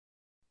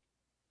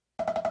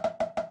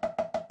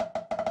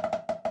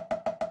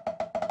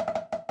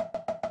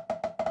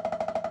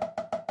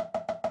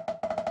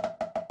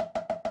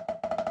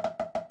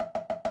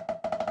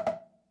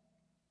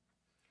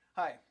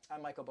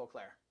I'm Michael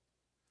Beauclerc.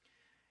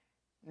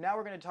 Now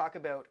we're going to talk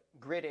about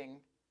gridding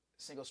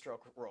single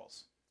stroke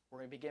rolls. We're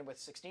going to begin with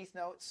 16th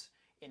notes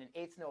in an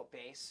 8th note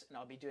bass, and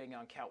I'll be doing it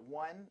on count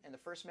 1 in the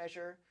first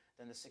measure,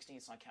 then the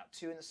 16ths on count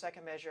 2 in the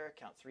second measure,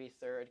 count 3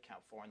 third, count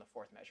 4 in the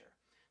fourth measure.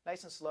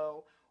 Nice and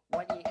slow,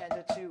 1 E and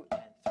a 2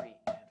 and 3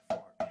 and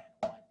 4 and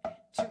 1 and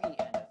 2 E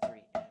and a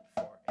 3 and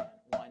 4 and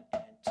 1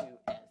 and 2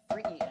 and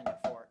 3 E and a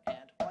 4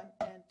 and 1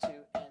 and 2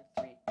 and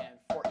 3 and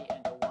 4 E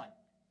and a 1.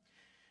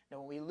 Now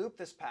when we loop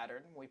this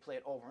pattern, when we play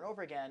it over and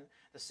over again,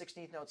 the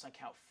 16th notes on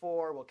count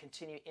 4 will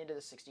continue into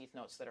the 16th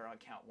notes that are on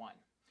count 1.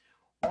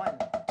 1,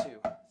 2,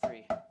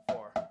 3,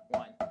 4,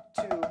 1,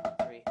 2,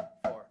 3,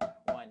 4,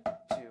 1,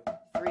 2,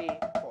 3,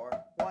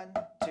 4, 1,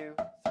 2,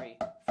 3,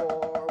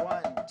 4,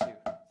 1, 2,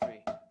 3,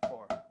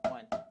 4,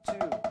 1, 2,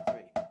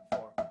 3,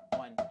 4,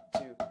 1,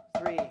 2,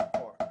 3,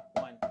 4,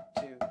 1,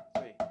 2,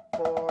 3,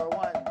 4,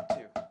 1,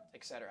 2,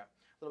 etc.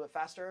 A little bit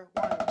faster.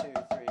 1, 2,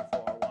 3,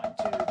 4, 1,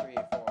 2, 3,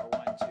 4,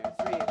 1, 2,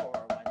 3,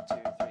 4, 1, 2,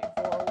 3,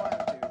 4, 1,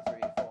 2,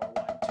 3, 4,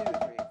 1, 2,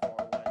 3, 4,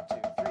 1,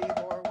 2, 3,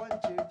 4, 1,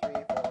 2,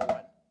 3, 4,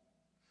 1.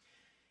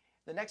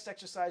 The next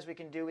exercise we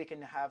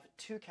can have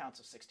 2 counts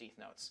of 16th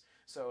notes.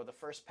 So the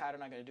first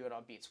pattern, I'm going to do it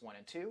on beats 1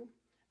 and 2,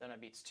 then on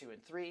beats 2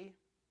 and 3,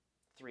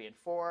 3 and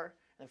 4, and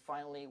then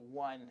finally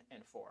 1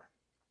 and 4.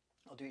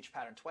 I'll do each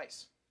pattern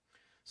twice.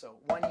 So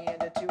 1 E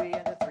and a 2 E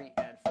and a 3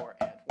 and 4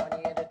 and 1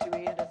 E and a 2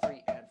 E and a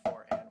 3 and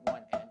 4 and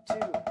 1 and 2,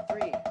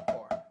 3,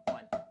 4,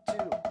 1, 2,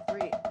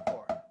 3,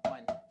 4,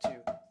 1, 2,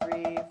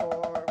 3,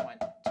 4, 1,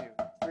 2,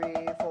 3,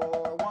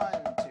 4,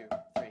 1, 2,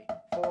 3,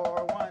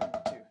 4, 1,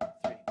 2,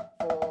 3,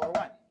 4,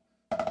 1.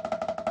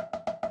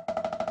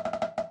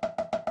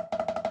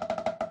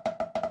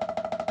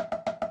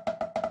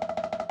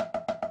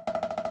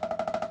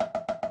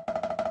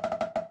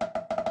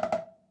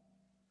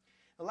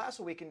 The last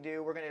one we can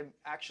do, we're going to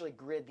actually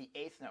grid the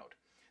 8th note.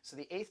 So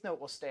the 8th note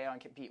will stay on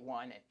beat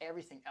 1 and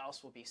everything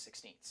else will be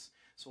 16ths.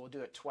 So we'll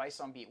do it twice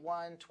on beat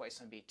 1,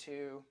 twice on beat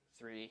 2,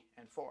 3,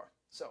 and 4.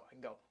 So I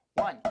can go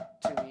 1,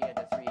 2 E and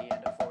a 3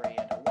 and a 4 E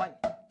and a 1,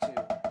 2,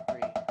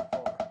 3,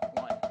 4,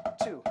 1,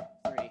 2,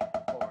 3,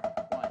 4,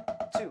 1,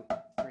 2,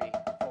 3,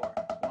 4,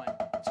 1,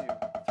 2,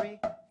 3,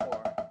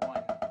 4,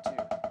 1,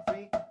 2,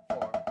 3,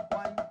 4,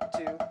 1,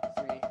 2,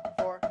 3,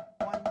 4,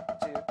 1,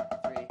 2,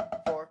 3,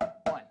 4,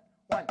 1,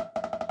 1,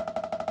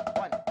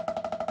 1,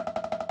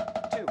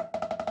 2,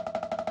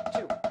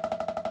 2,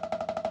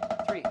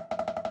 3,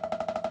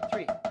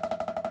 3,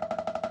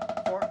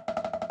 4.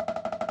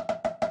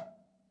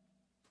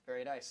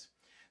 Very nice.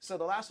 So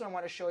the last one I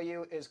want to show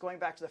you is going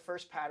back to the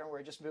first pattern.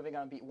 We're just moving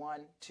on beat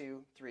 1,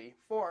 2, 3,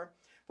 4.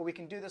 But we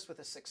can do this with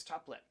a 6th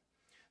tuplet.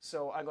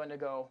 So I'm going to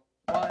go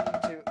 1,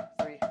 2,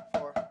 3,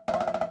 4,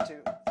 1,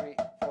 2, 3,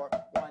 4,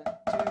 1,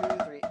 2,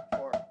 3,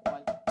 4,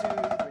 1, 2,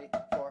 3,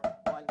 4,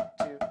 1,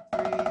 2,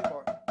 3,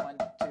 4, 1,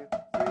 2,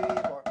 3,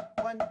 4,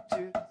 1,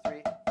 2,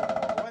 3, 4,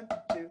 1,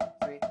 2,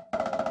 3,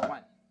 4,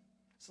 1.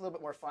 It's a little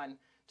bit more fun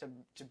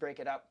to break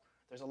it up.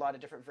 There's a lot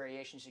of different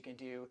variations you can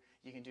do.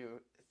 You can do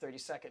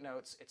 30-second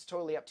notes. It's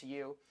totally up to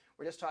you.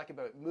 We're just talking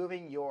about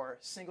moving your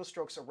single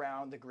strokes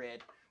around the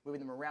grid, moving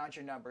them around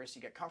your numbers.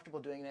 You get comfortable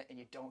doing it and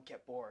you don't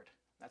get bored.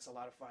 That's a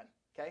lot of fun.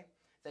 Okay?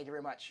 Thank you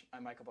very much.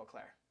 I'm Michael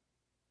Beauclerc.